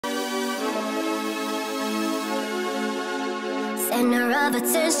center of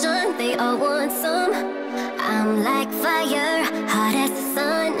attention, they all want some. I'm like fire, hot as the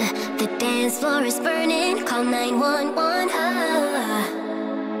sun. The dance floor is burning, call 911.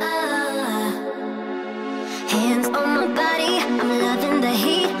 Hands on my body, I'm loving the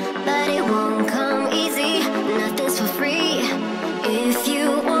heat, but it won't come easy, nothing's for free. If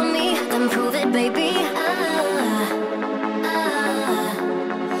you want me, then prove it, baby.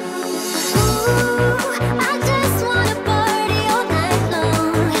 Ooh, I just wanna party all night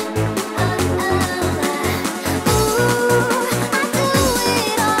long. Ooh, I do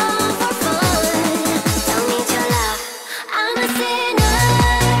it all for fun. Don't need your love, I'm a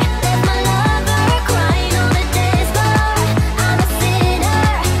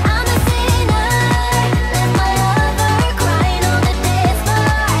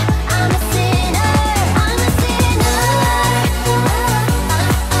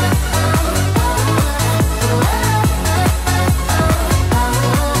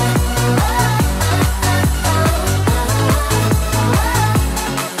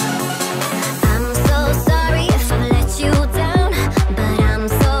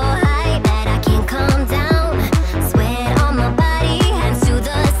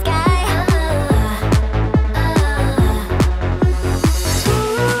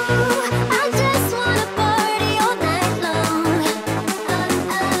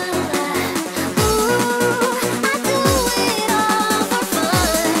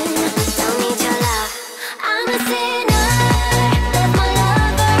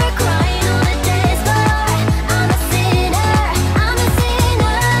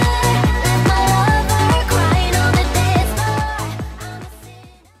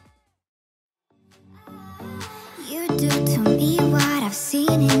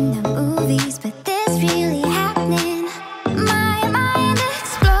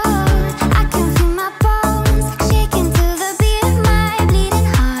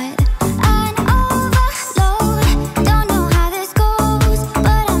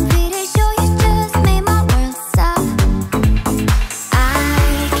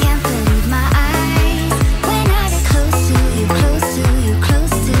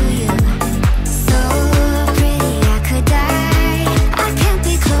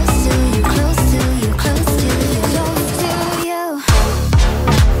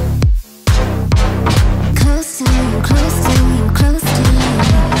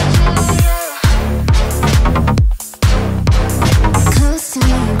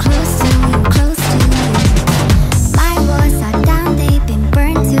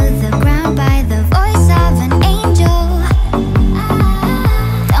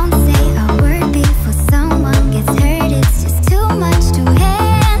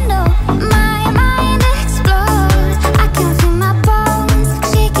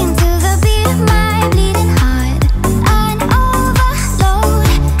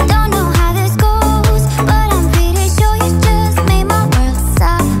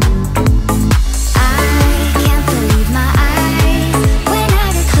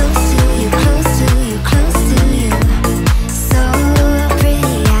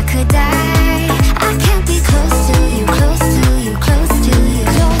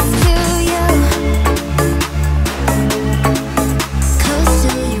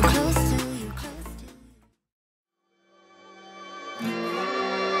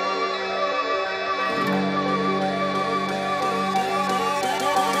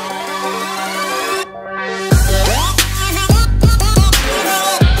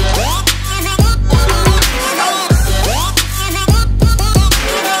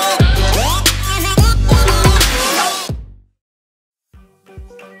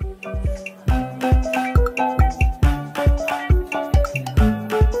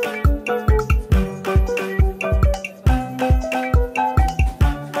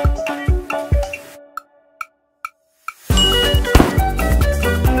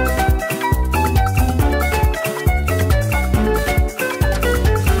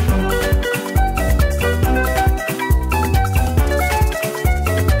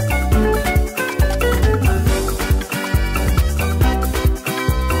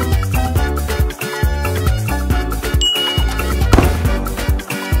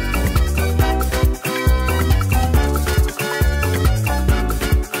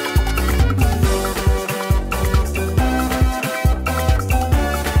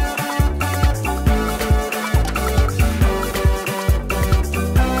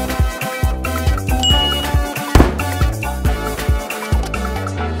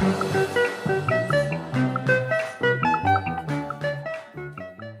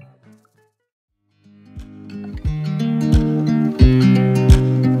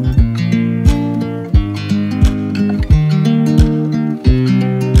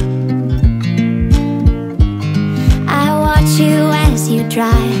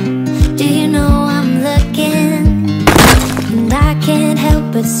dry. Do you know I'm looking? And I can't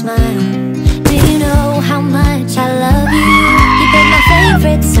help but smile. Do you know how much I love you? You put my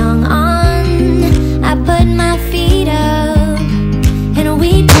favorite song on, I put my feet up, and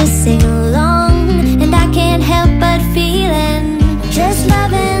we just sing along. And I can't help but feeling, just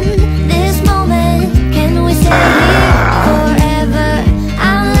loving this moment. Can we stay here forever?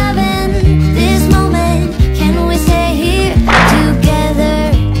 I'm loving this moment. Can we stay here together?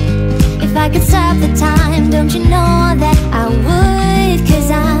 If I could stop the time, don't you know that I would? 'Cause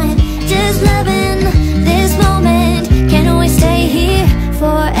I'm just loving this moment. Can we stay here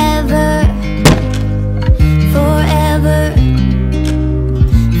forever? Forever,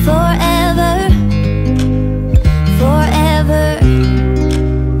 forever, forever.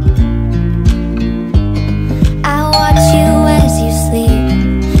 I watch you as you sleep.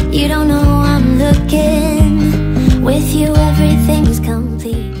 You don't know I'm looking. With you everything's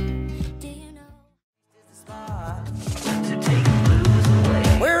complete. Do you know?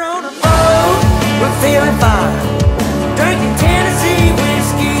 We're on a boat, we're feeling fine, drinking Tennessee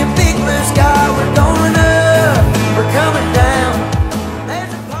whiskey and big blue sky. We're going up, we're coming down.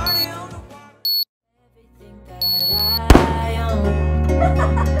 There's a party on the water. Everything that I own,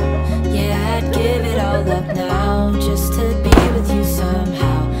 yeah, I'd give it all up now just to be with you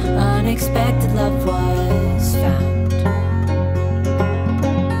somehow. Unexpected love was found.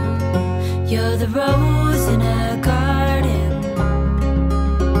 You're the rose in a garden,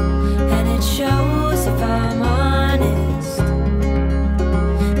 and it shows if I'm honest.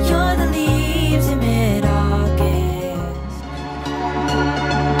 You're the leaves in mid-August.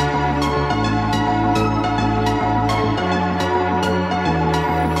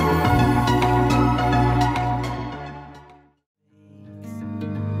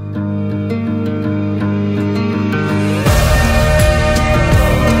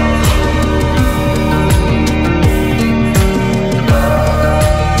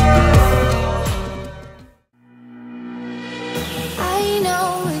 I know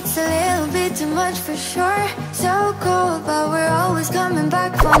it's a little bit too much for sure. So cold, but we're always coming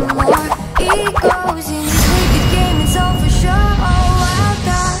back for more. Egos in this wicked game, it's all for sure. Oh, I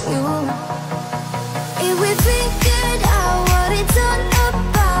got you. If we figured out what it's all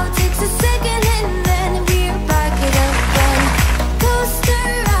about, takes a second and then we're back it up again. Coaster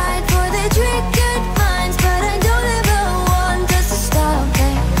ride for the triggered minds, but I don't ever want us to stop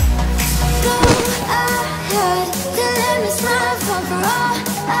it. Go ahead, then let me smile for all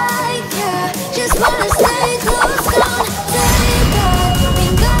I care. Just wanna stay close down, stay back.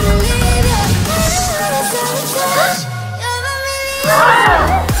 Ain't gonna leave you. I don't wanna sabotage. You're a million.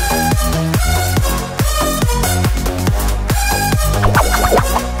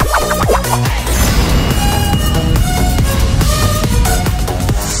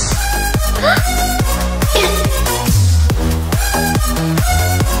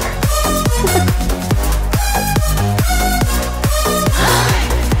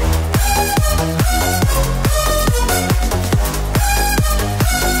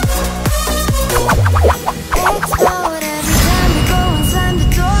 Explode every time we go and slam the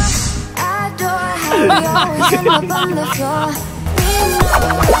door. Adore how we always end up on the floor. We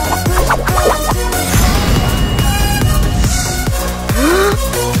know how to push the buttons to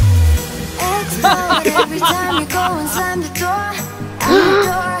the Explode every time we go and slam the door.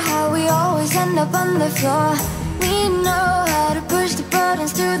 Adore how we always end up on the floor. We know how to push the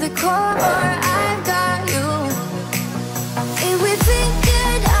buttons to the core. I've got you. If we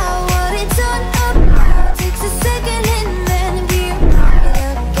figured out what it's all about, takes a second and then we're back it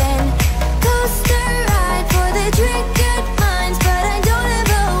again. Coaster ride for the triggered minds, but I don't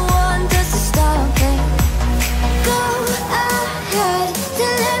ever want us to stop it. Go ahead,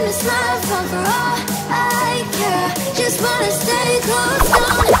 then let me smile for all I care. Just wanna stay close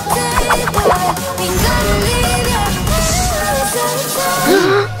down, stay back. Ain't gonna leave you. I don't wanna sabotage.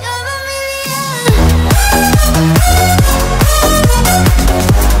 You're a million.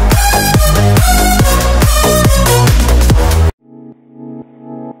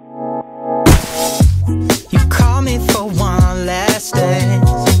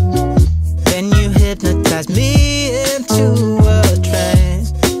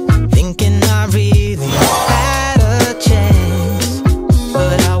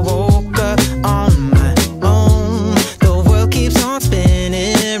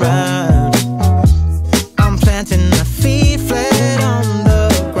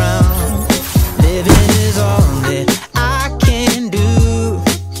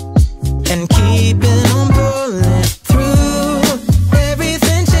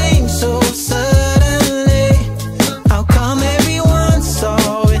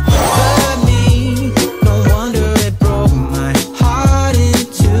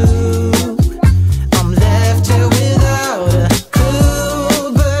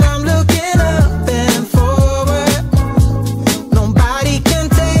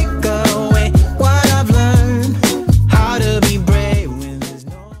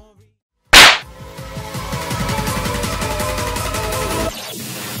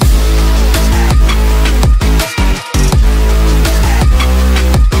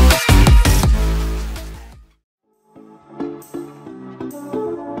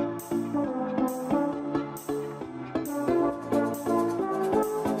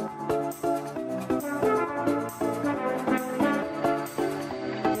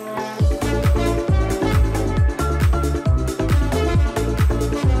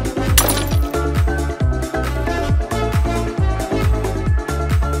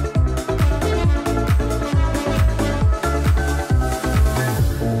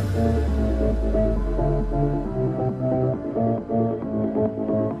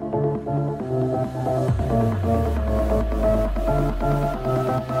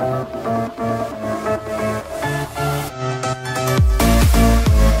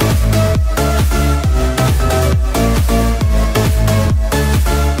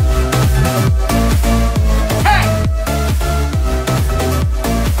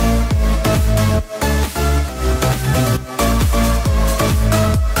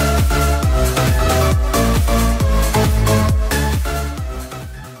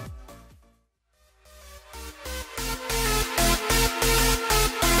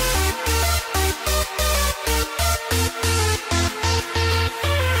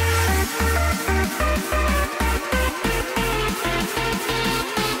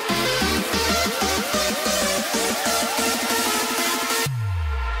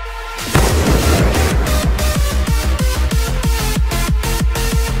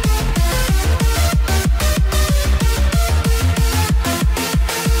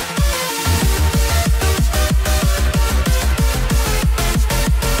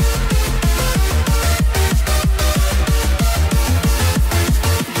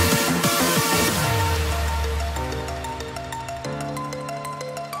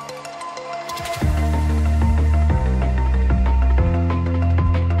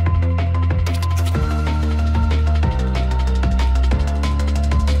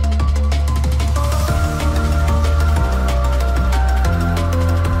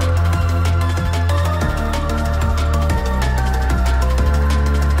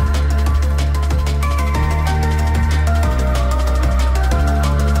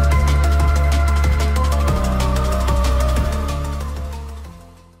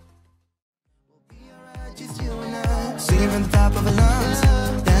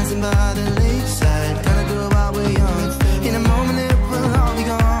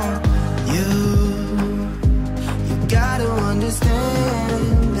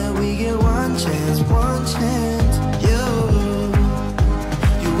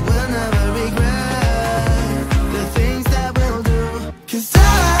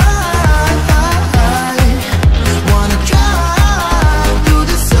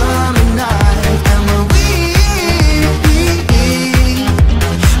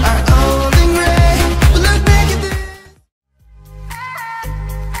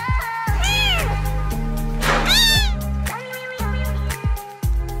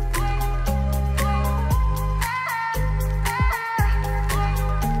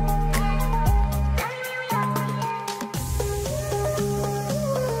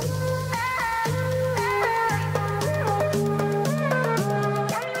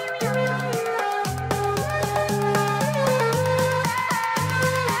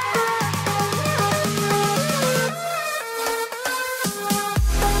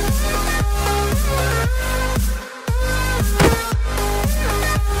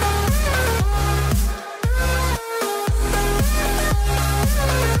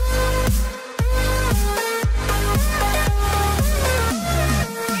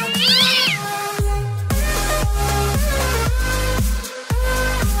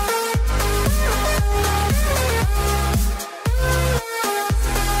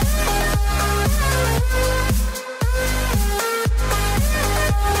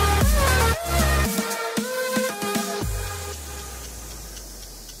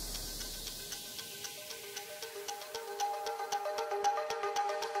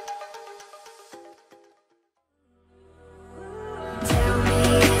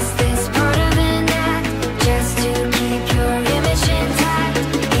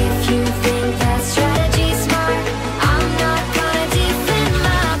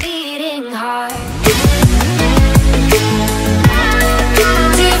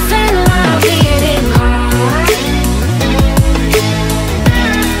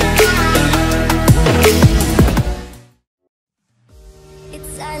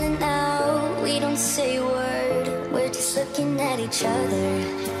 each other.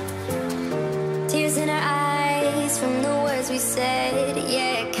 Tears in our eyes from the words we said.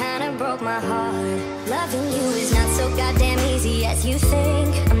 Yeah, it kinda broke my heart. Loving you is not so goddamn easy as you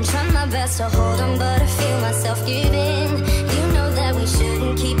think. I'm trying my best to hold on, but I feel myself giving. You know that we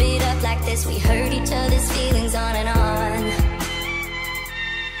shouldn't keep it up like this. We hurt each other's feelings on and on.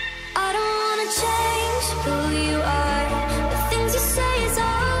 I don't wanna change who you are. The things you say is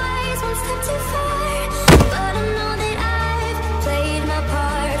always one step too far. But I know that I've played my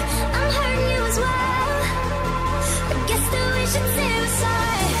part. I'm hurting you as well. I guess that we should say we're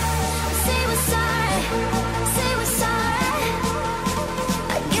sorry. Say we're sorry. Say we're sorry.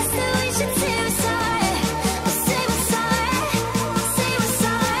 I guess that we should say we're sorry. Say we're sorry. Say we're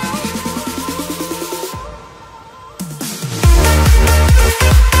sorry.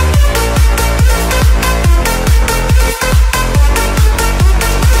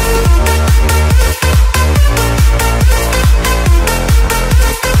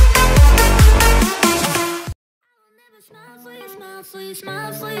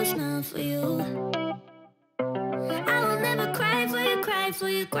 smile for you, smile for you. I will never cry for you, cry for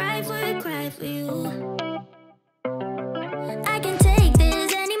you, cry for you, cry for you. I can't take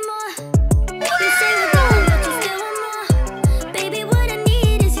this anymore. You say we're done, but you still want more. Baby, what I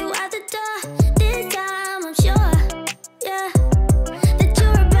need is you out the door. This time I'm sure, yeah, that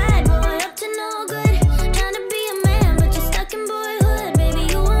you're a bad boy up to no good. Trying to be a man, but you're stuck in boyhood. Baby,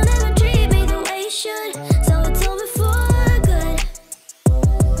 you won't ever treat me the way you should, so it's over for good.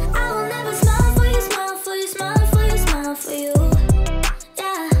 I will never smile for you, smile for you, smile for you, smile for you.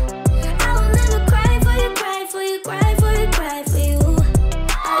 Yeah, I will never cry for you, cry for you, cry for you, cry for you.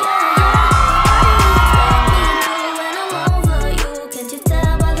 When I'm over you, can't you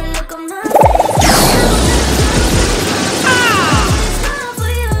tell by the look on my face? Smile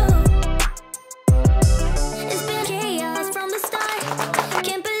for you. It's been chaos from the start.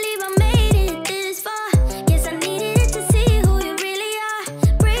 Can't believe I made it this far. Guess I needed to see who you really are.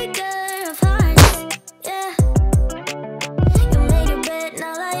 Breaker of hearts, yeah. You made your bed,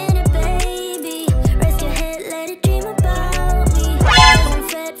 now lie in it, baby. Rest your head, let it dream about me. I'm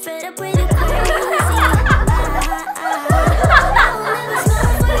fed up with it crazy. I will never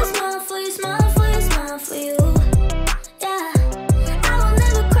smile for you, smile for you, smile for you, smile for you. Yeah, I will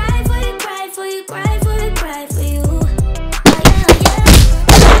never cry for you, cry for you, cry for you, cry for you.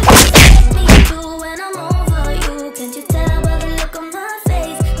 Me too when I'm over you. Can't you tell by the look on my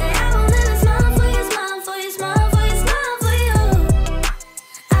face that I will never smile for you, smile for you, smile for you, smile for you.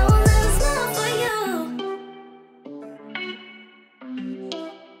 I will never smile for you.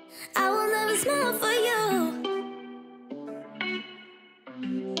 I will never smile for you.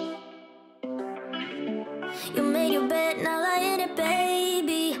 You made your bed, now lie in it,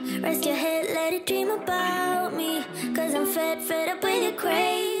 baby. Rest your head, let it dream about me. Cause I'm fed up with you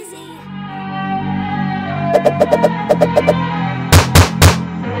crazy.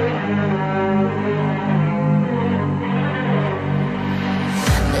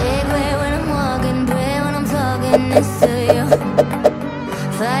 Big way when I'm walking, pray when I'm talking this to you.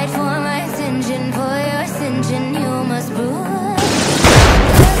 Fight for my ascension, for your ascension, you must prove.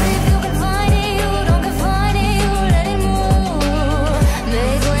 Cause if you can find it, you don't confine it, you let it move.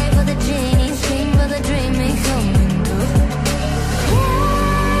 Make way for the genie, scream for the dream, may coming through.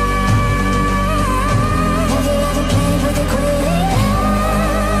 Have you ever played with the queen?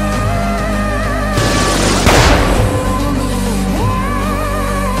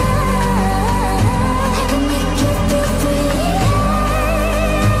 Can make you feel free.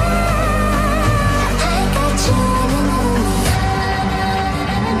 I got you in a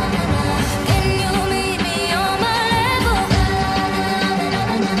Can you meet me on my level?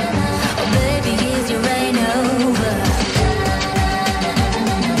 Oh baby, is your reign over?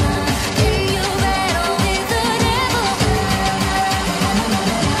 Can you battle with the devil?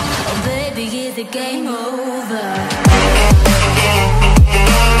 Oh baby, is the game over?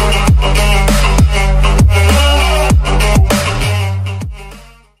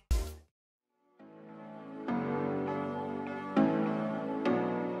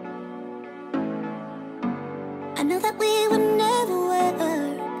 I know that we would never work.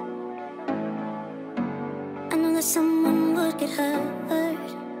 I know that someone would get hurt.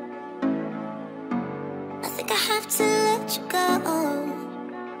 I think I have to let you go.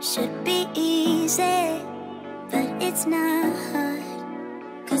 Should be easy, but it's not.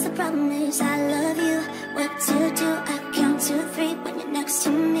 Cause the problem is I love you. What to do? I count to 3 when you're next to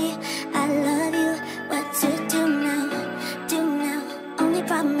me. I love you. What to do now? Do now. Only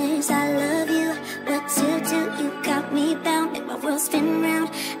problem is I love you. What to do? You got me bound, make my world spin round.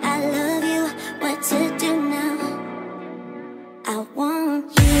 I love you. What to do now? I want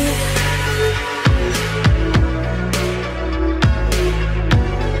you.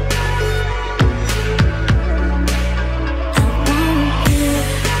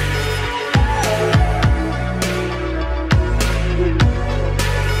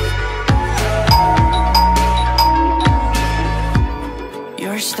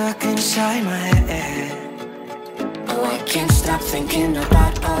 You're stuck inside my head. Oh, I can't stop thinking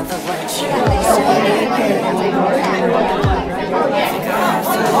about all the words you say. I think I have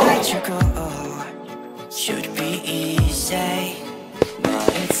to let you go. Should be easy, but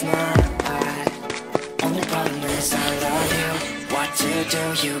it's not. Only problem is I love you. What to do?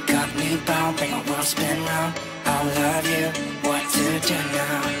 You got me bound, make my world spin round. I love you. What to do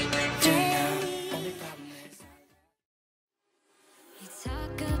now? Do now. Only problem is You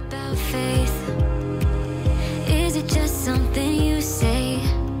talk about faith. Is it just something you say?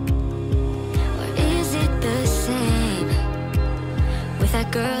 Or is it the same? With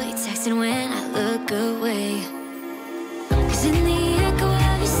that girl you texting when I look away. Cause in the echo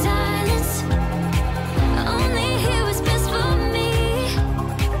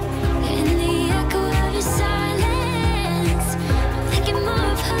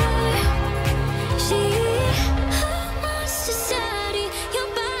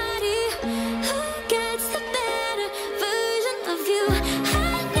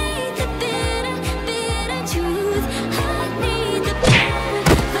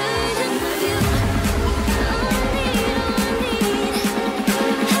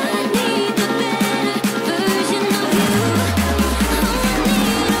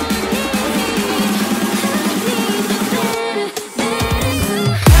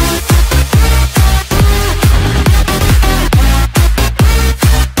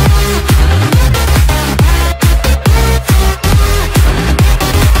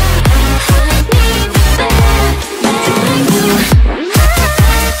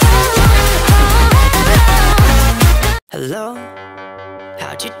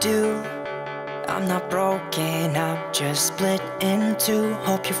how'd you do? I'm not broken, I'm just split in two.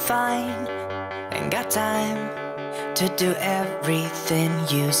 Hope you're fine, ain't got time to do everything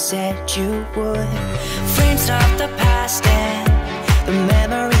you said you would. Frames of the past and the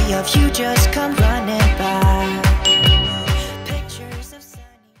memory of you just come running back. Pictures of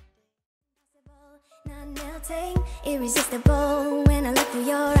sunny not melting, irresistible. When I look through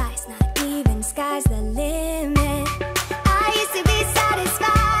your eyes, not even sky's the limit. I used to be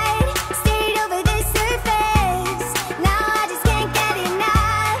satisfied, stayed over the surface. Now I just can't get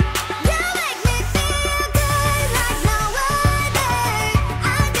enough. You make me feel good like no other.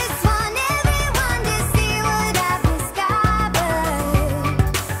 I just want everyone to see what I've discovered.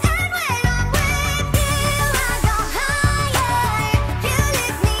 And when I'm with you, I go higher. You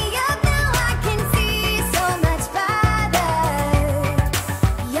lift me up, now I can see so much farther.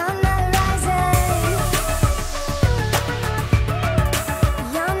 You're the horizon.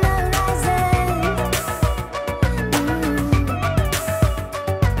 You're the horizon.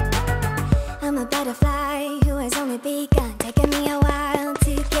 I'm a butterfly who has only begun, taking me a while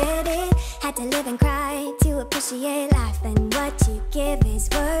to get it. Had to live and cry to appreciate life, and what you give is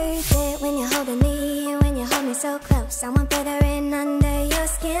worth it. When you're holding me, when you hold me so close, I want further in under your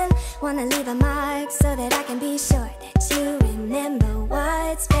skin. Wanna leave a mark so that I can be sure that you remember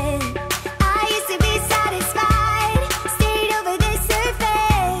what's been. I used to be satisfied, stayed over the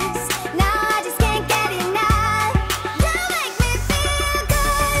surface. Now I just can't get enough. You make me feel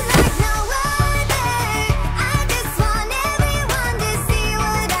good like no other. I just want everyone to see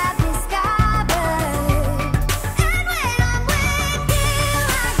what I've discovered. And when I'm with you,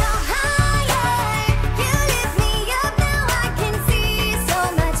 I go higher. You lift me up, now I can see so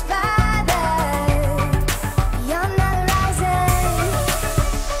much farther. You're the horizon.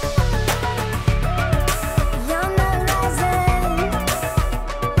 You're the horizon.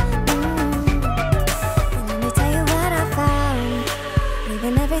 And let me tell you what I found.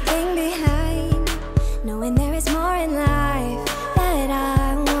 Leaving everything behind, knowing there is more in life that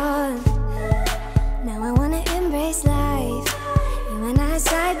I want. Now I wanna embrace life, you and I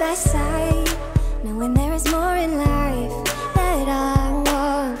side by side, knowing there is more in life that I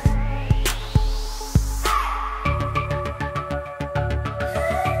want.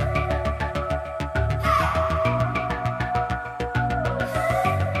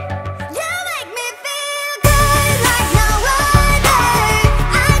 You make me feel good like no other.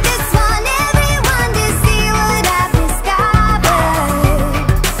 I just want everyone to see what I've discovered.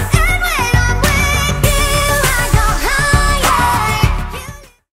 And when I'm with you, I go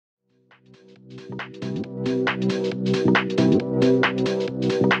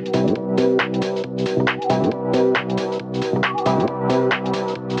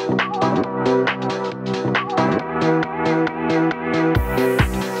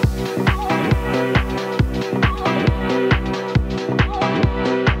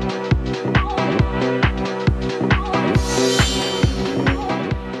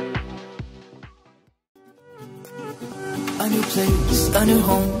a new place, a new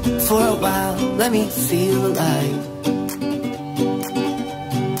home for a while. Let me feel alive.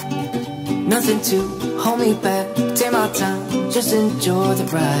 Nothing to hold me back. Take my time, just enjoy the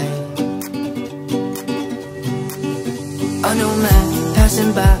ride. A new man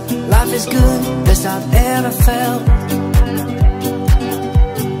passing by. Life is good, best I've ever felt.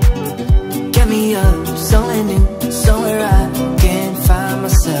 Get me up, somewhere new, somewhere I can find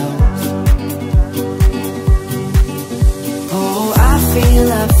myself. Oh, I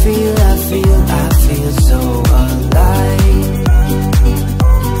feel so alive.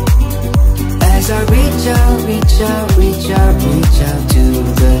 As I reach out, reach out, reach out, reach out to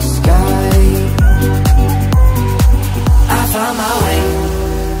the sky. I found my way,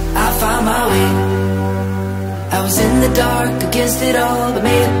 I found my way. I was in the dark, against it all, but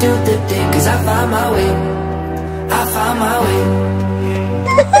made it through the day. Cause I found my way, I found my way.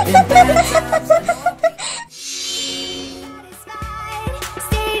 In bad times, satisfied,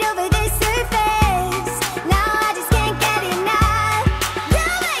 stayed over the surface. Now I just can't get enough. You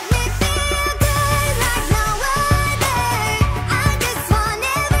make me feel good like no other. I just want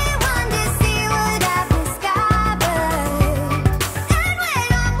everyone to see what I've discovered. And when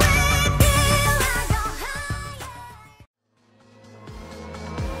I'm with you, I go higher.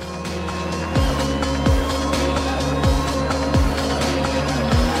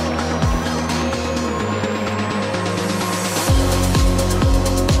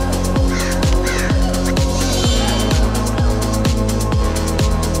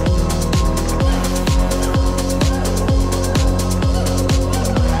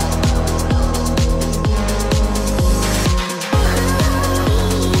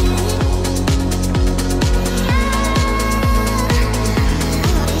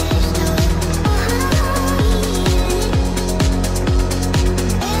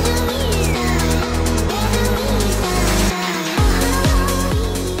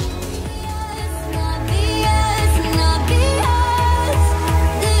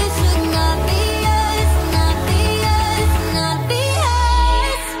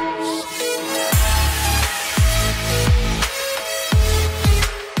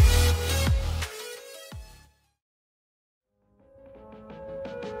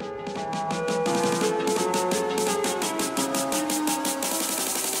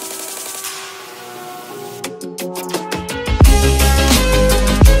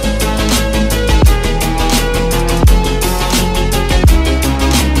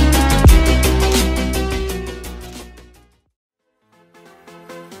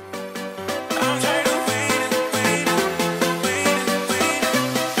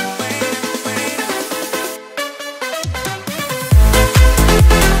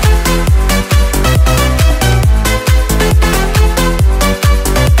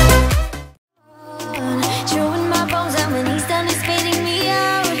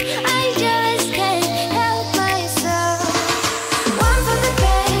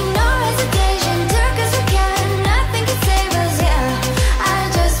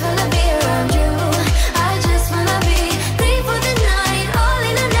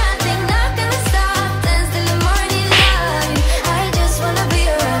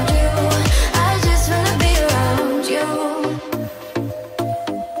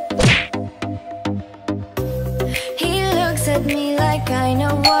 like I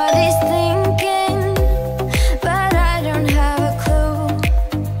know what he's thinking, but I don't have a clue.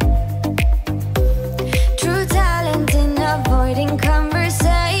 True talent in avoiding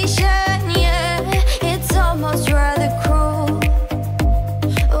conversation, yeah, it's almost rather cruel.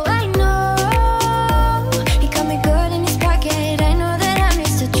 Oh, I know he got me good in his pocket. I know that I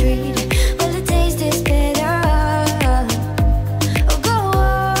missed a treat. Well, the taste is bitter. Oh, go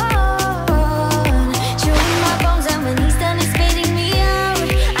on, chewing my bones, and when he's done, he's spitting me out.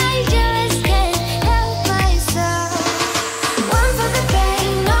 I just can't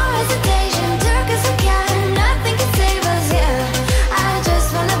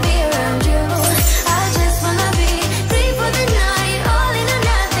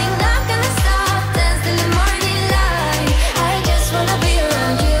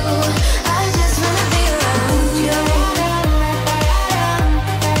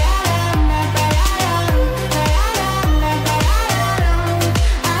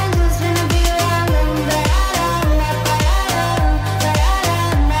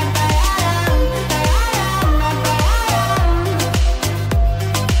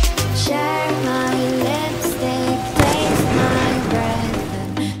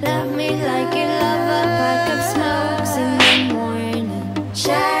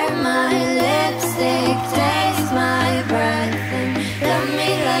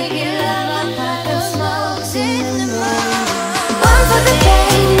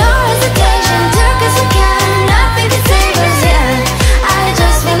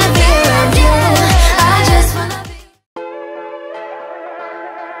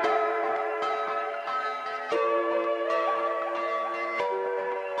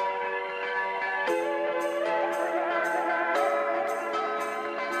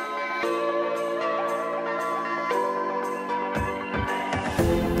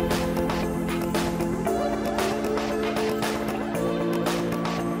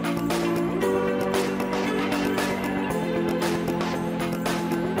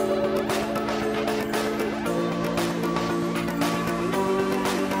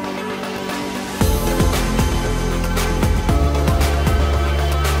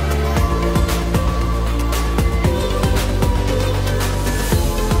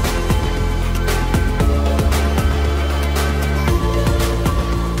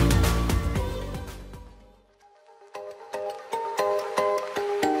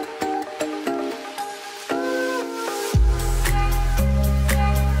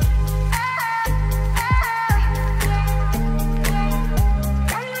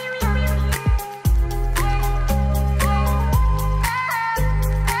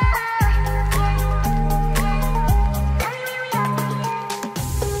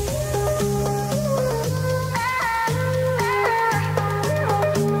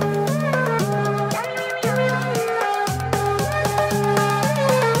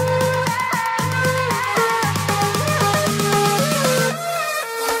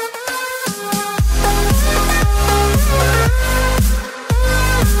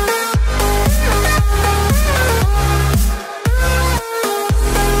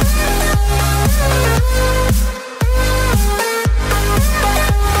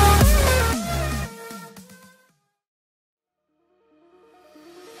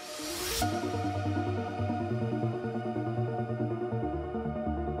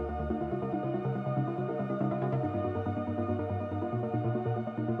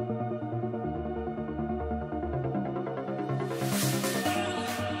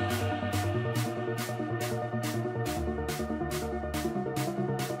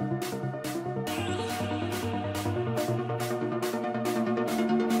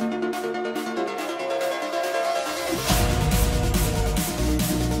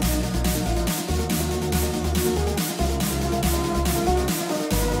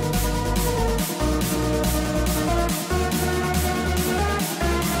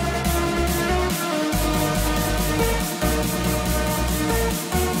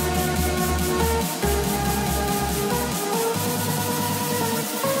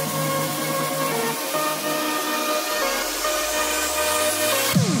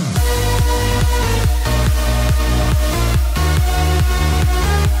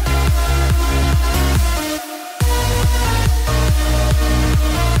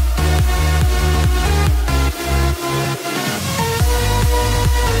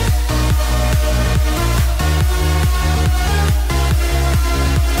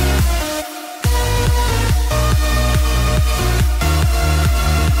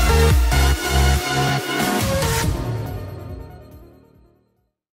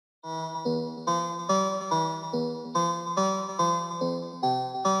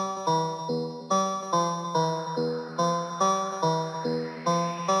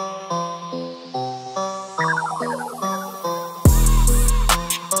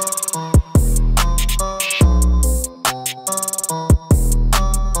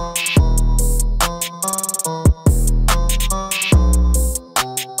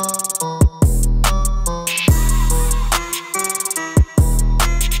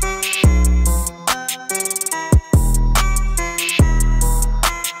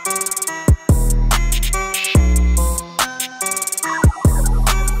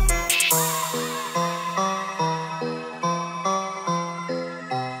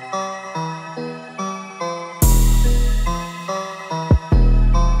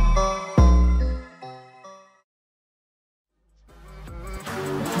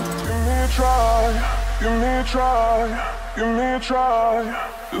give me a try, give me a try.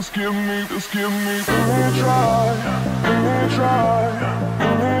 Just give me, give me a try, give me a try,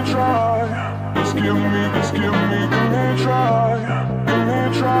 give me a try. Just give me, give me a try, give me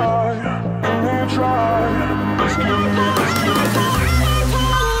a try, give me a try. Just give me.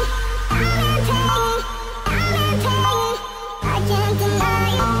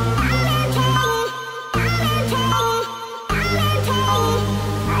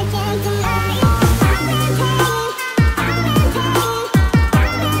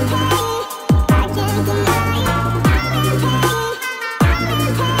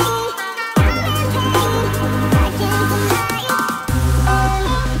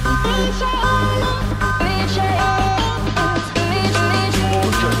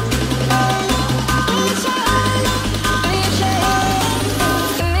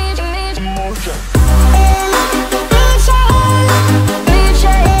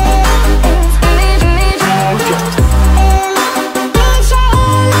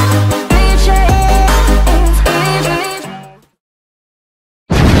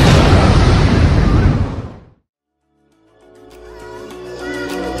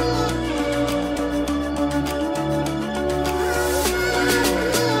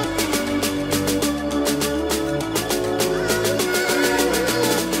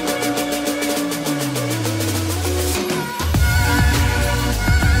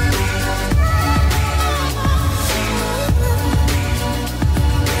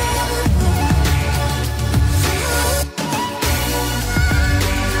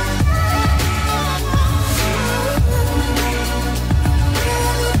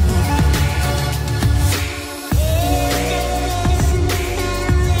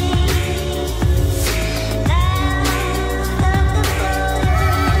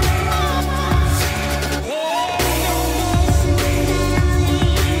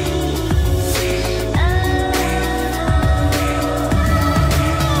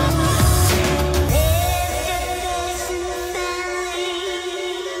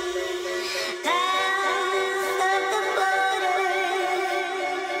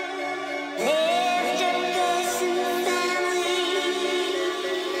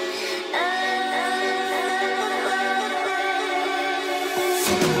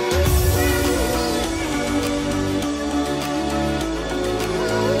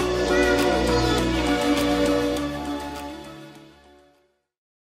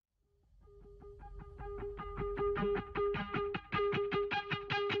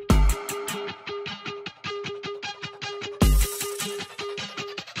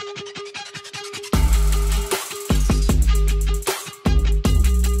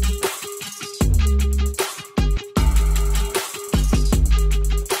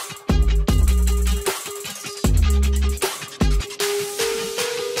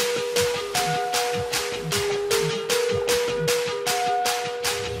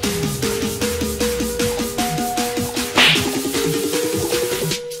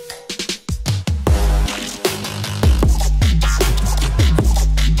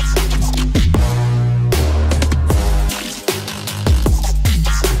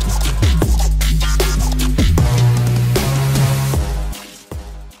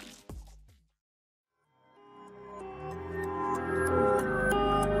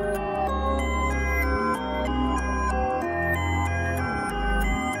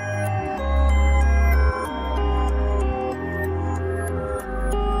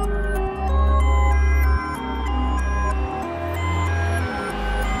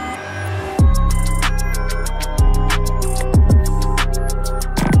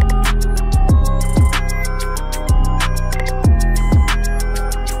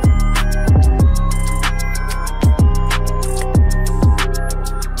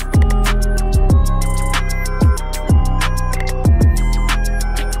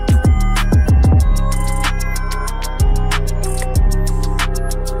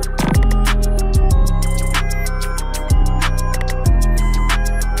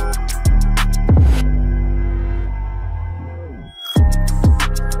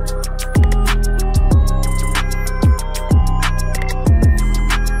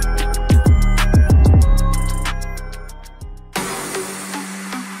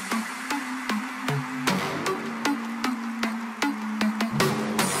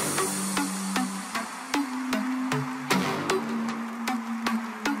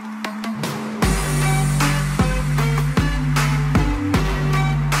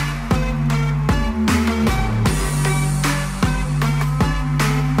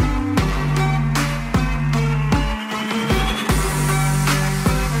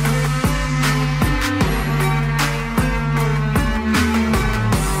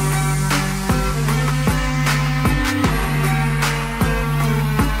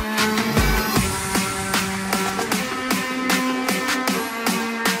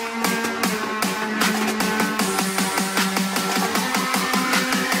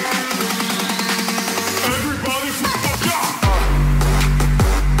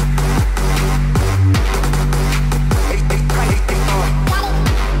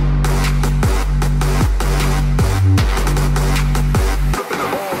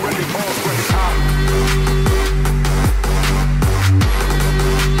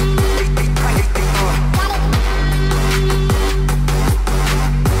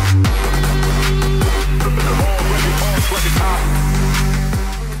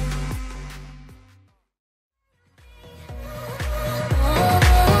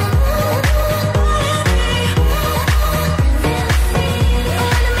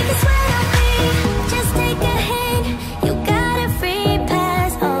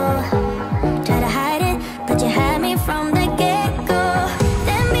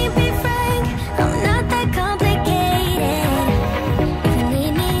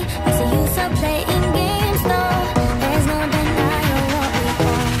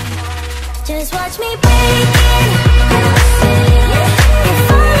 Just watch me break it. You're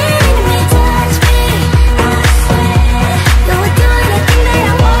falling into me, touch me. You're doing the thing that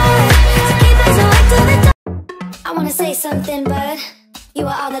I want, so keep it so right to the top. I wanna say something, but you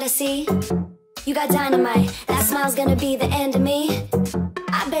are all that I see. You got dynamite, that smile's gonna be the end of me.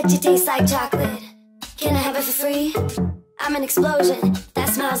 I bet you taste like chocolate. Can I have it for free? I'm an explosion, that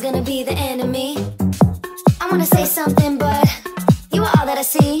smile's gonna be the end of me. I wanna say something, but you are all that I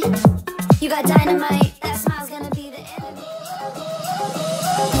see. You got dynamite, that smile's gonna be the end of me.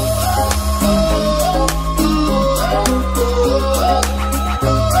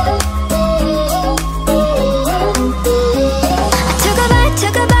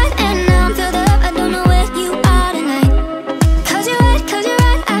 Took a bite, and now I'm filled up. I don't know where you are tonight. Cause you're right,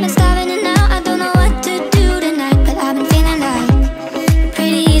 I've been starving and now I don't know what to do tonight. But I've been feeling like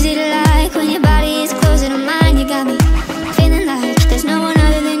pretty easy to like when your body is closer to mine. You got me feeling like there's no one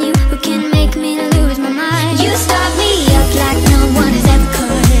other than you who can make me lose my mind. You start me up like no one has ever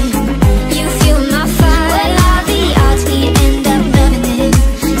could. You fuel my fire. Well, all the odds we end up loving it,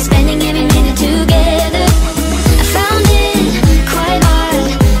 spending every minute together. I found it quite hard,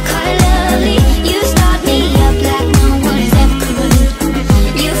 quite lovely. You start me up like no one has ever could.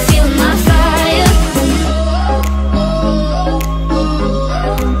 You fuel my fire.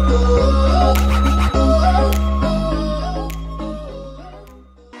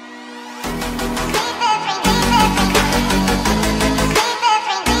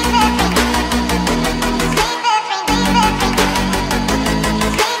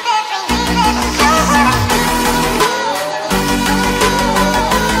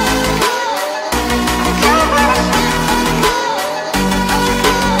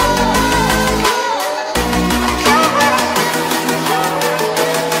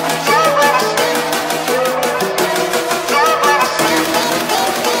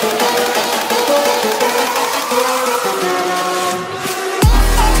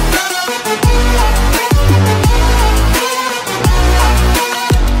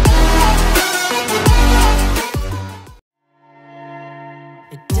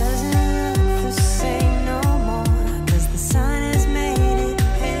 It doesn't look the same no more, 'cause the sun has made it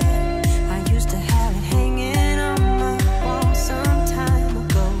here. I used to have it hanging on my wall some time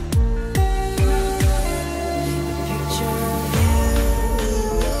ago.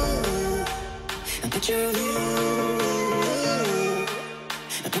 A picture of you, a picture of you,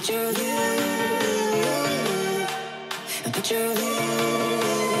 a picture of you, a picture of you,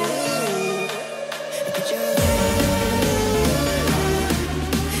 a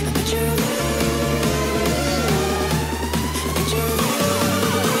picture of you.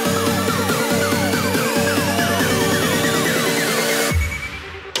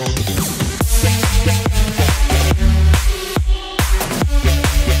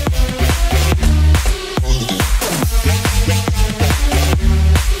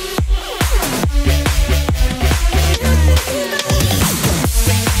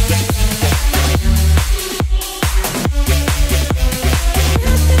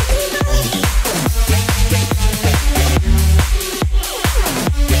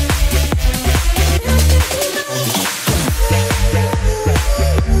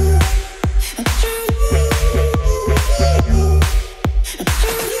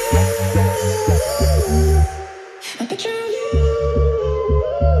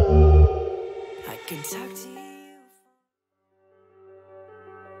 I can talk to you.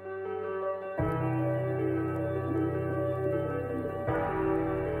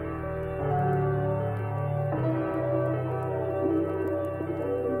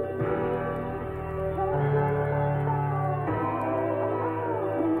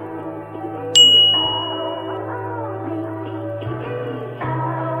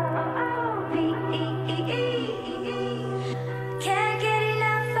 Can't get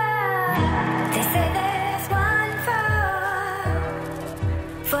enough of. They say that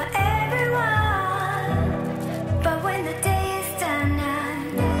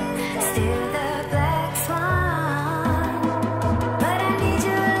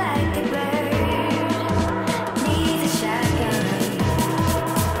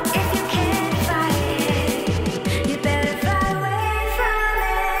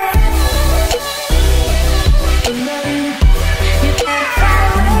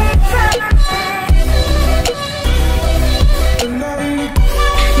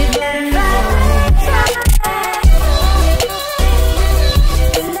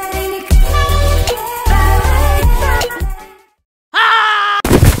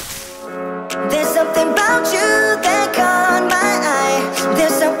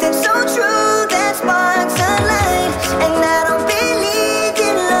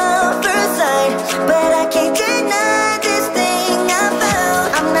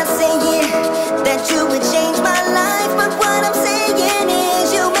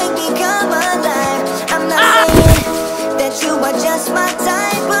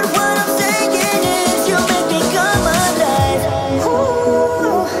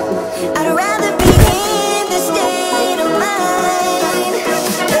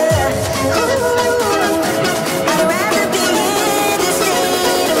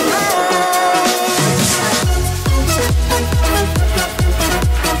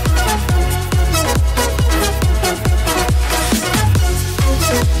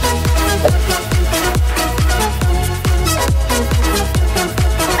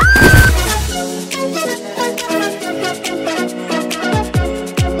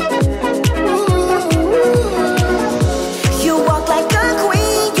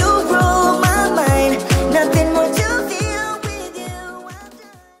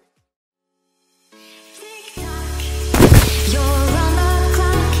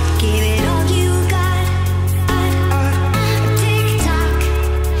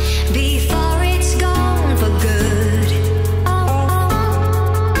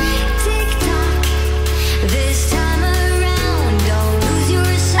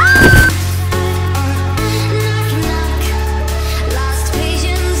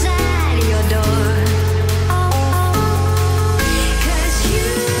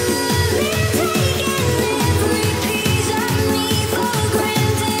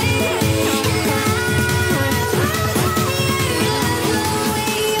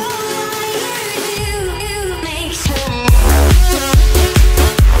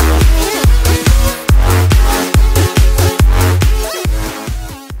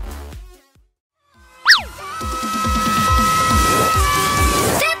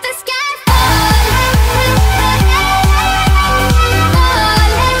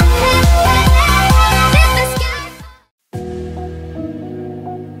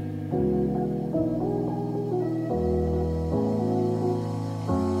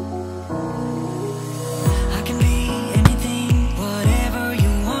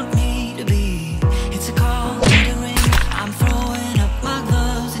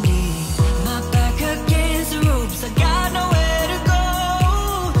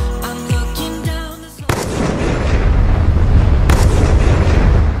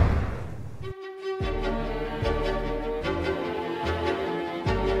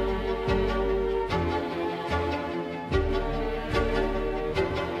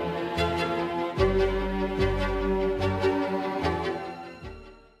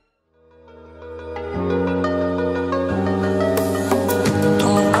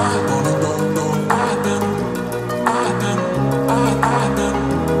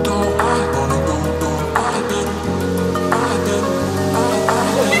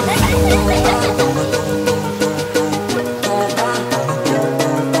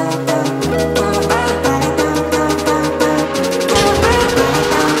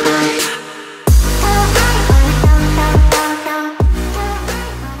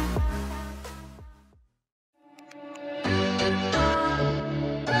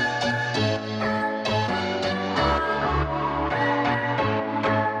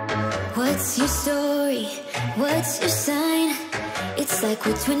like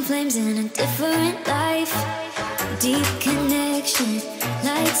we're twin flames in a different life. Deep connection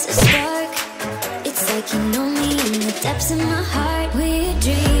lights a spark. It's like you know me in the depths of my heart. We're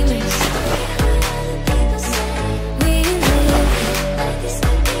dreamers. We live like this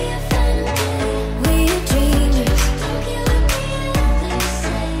could be a final day. We're dreamers.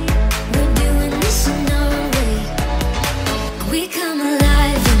 We're doing this in our way. We come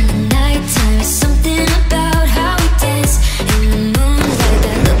alive in the nighttime. It's something about how we dance in the moonlight.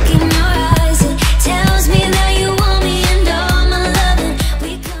 That look in your eyes, it tells me that you want me and all my loving.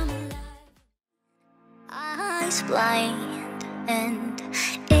 We come alive. Eyes blind and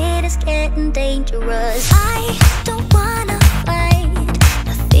it is getting dangerous. I don't wanna fight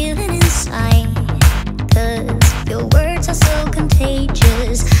the feeling inside, 'cause your words are so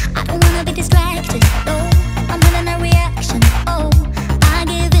contagious. I don't wanna be distracted, no, I'm having a reaction. Oh, I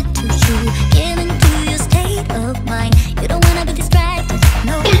give it to you, give into your state of mind. You don't wanna be distracted,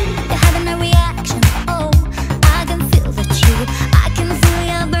 no, you're having a reaction. Oh, I can feel that I can feel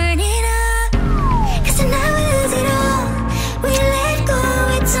you burning up. 'Cause tonight we lose it all. We let go,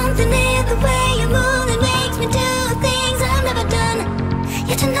 it's something in the way you move that makes me do things I've never done.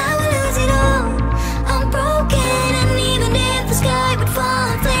 Yeah, tonight we lose it all. I'm broken, and even if the sky would fall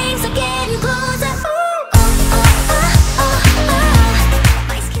in flames, I'm getting closer. Ooh, oh, oh, oh, oh, oh.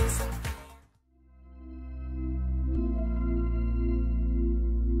 My skin's so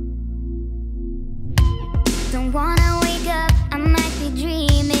don't wanna wake up, I might be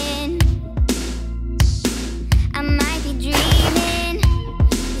dreaming. I might be dreaming.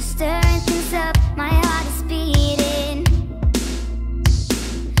 You're stirring things up, my heart is beating.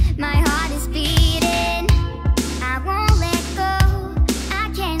 My heart is beating. I won't let go, I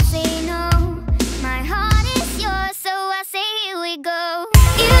can't say no. My heart is yours, so I say here we go.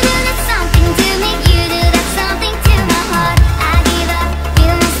 You do that something to me, you do that something to my heart. I give up,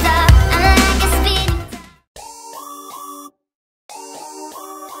 feel my stop, I'm like a spinning.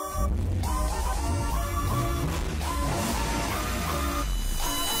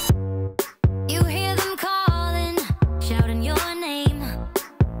 You hear them calling, shouting your name.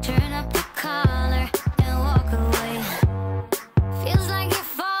 Turn up the collar and walk away. Feels like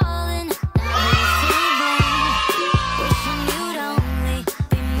you're falling, now who's to blame? Wishing you'd only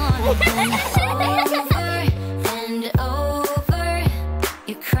be more like them. Over and over,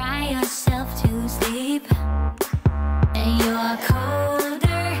 you cry yourself to sleep. And you're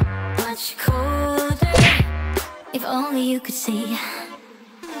colder, much colder. If only you could see.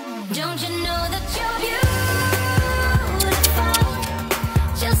 Don't you know that you're beautiful?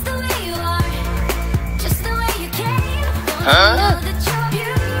 Just the way you are, just the way you came. Don't you know that you're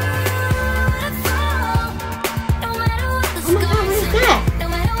beautiful? No matter what the scars say, no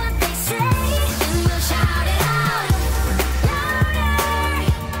matter what they say, and we'll shout it out louder,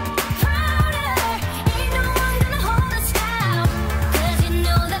 prouder. Ain't no one gonna hold us down, 'cause you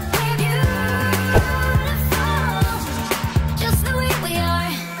know that we're beautiful, just the way we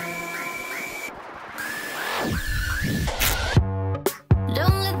are.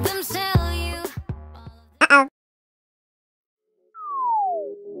 Don't let them sell you.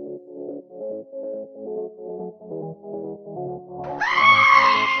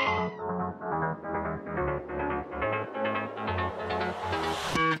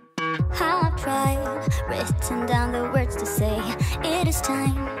 How I've tried, written down the words to say. It is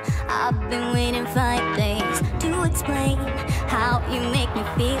time. I've been waiting 5 days to explain how you make me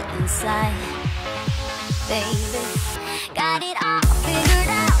feel inside. Baby, got it all figured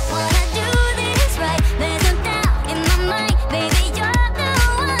out. Wanna do this right. There's no doubt in my mind. Baby, you're the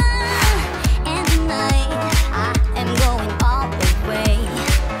one. And tonight I am going all the way.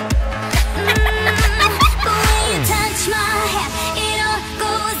 The way you touch my hand, it all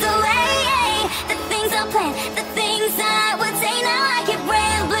goes away. The things I plan, the things I would say. Now I keep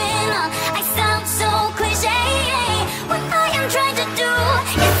rambling on. I sound so cliche. What I am trying to do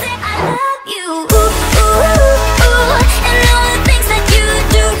is say I love you. Ooh, ooh, ooh, and all the things that you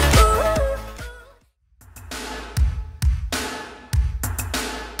do.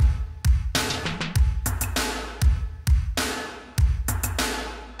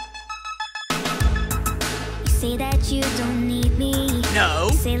 You say that you don't need me. No.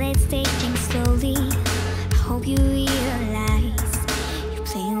 You say let's take things slowly. I hope you realize you're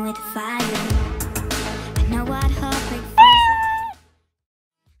playing with fire. I know what heartbreak feels like.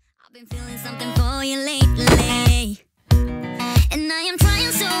 I've been feeling something for you lately, and I am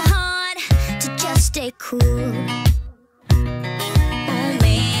trying so hard to just stay cool. Oh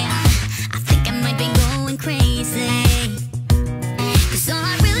man, I think I might be going crazy. 'Cause all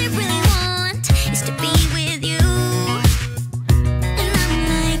I really, really want is to be with you. And I'm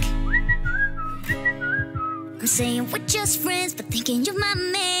I'm saying we're just friends, but thinking you're my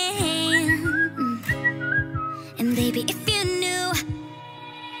man. And baby, if you knew,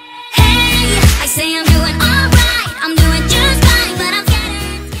 hey, I say I'm doing alright, I'm doing just fine, but I'm scattered.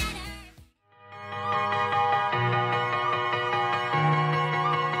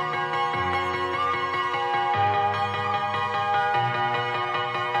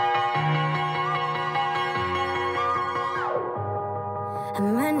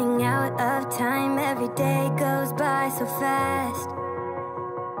 I'm running out of time, every day goes by so fast.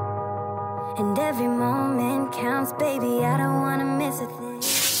 And every moment counts, baby, I don't wanna miss a thing.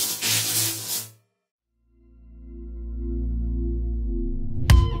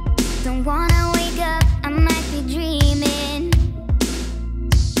 Don't wanna wake up, I might be dreaming.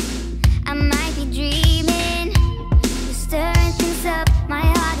 I might be dreaming. You're stirring things up, my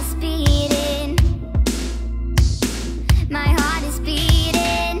heart is beating. My heart is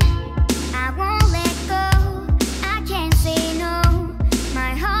beating. I won't let go, I can't say no.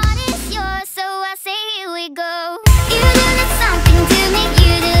 My heart is yours, so I say here we go. You do that something to me,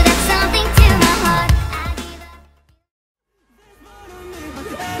 you do that something to my heart. I give up.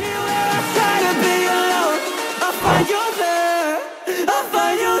 Anywhere I try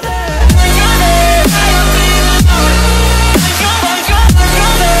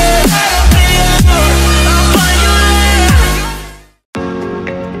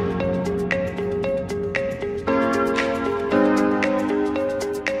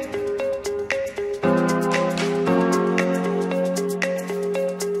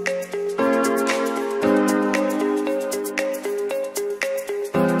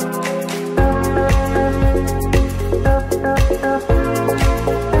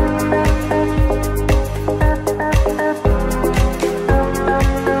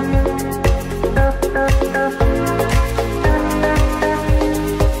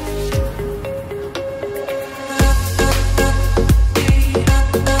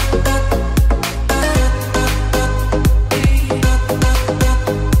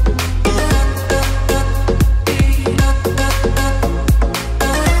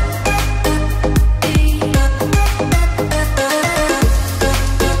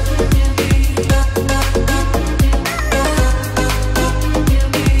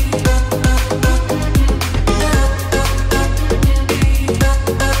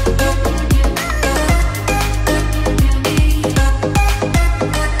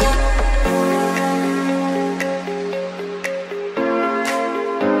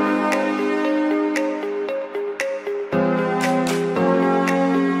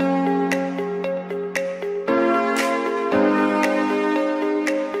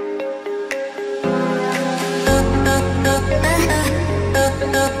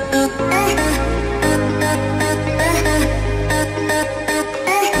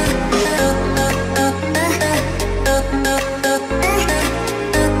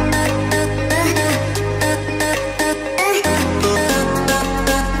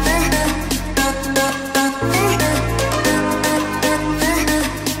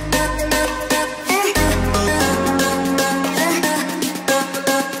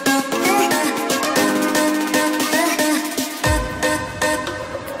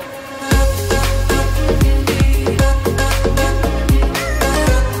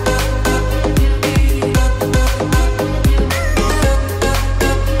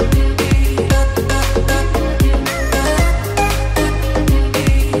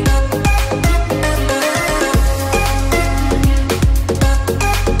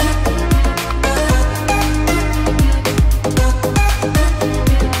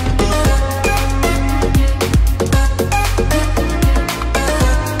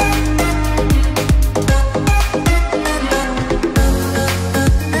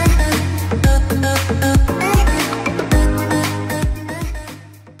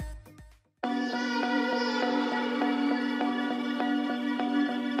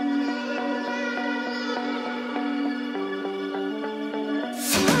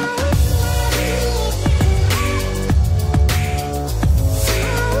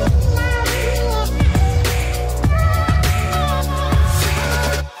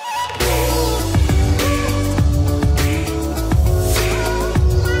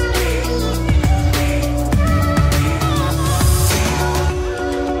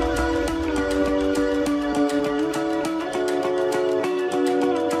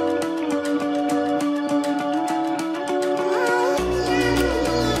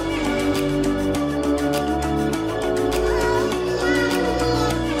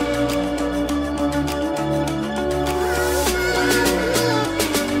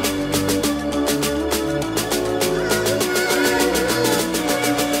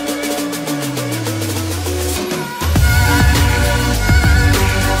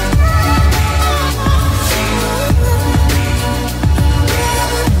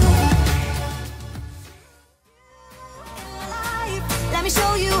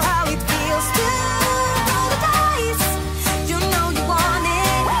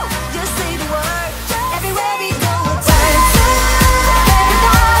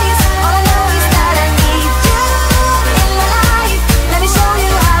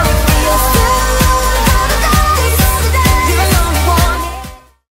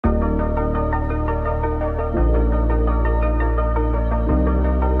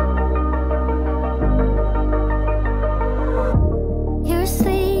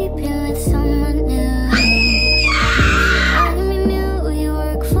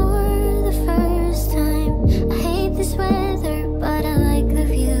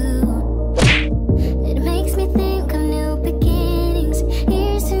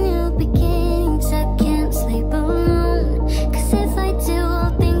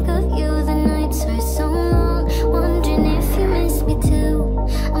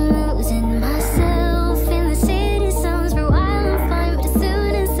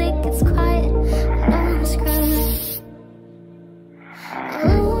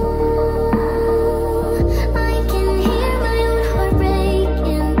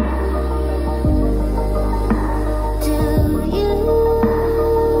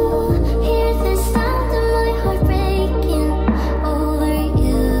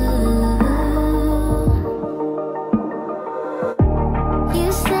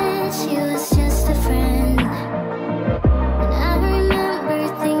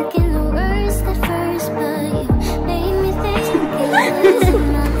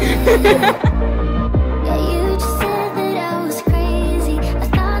it.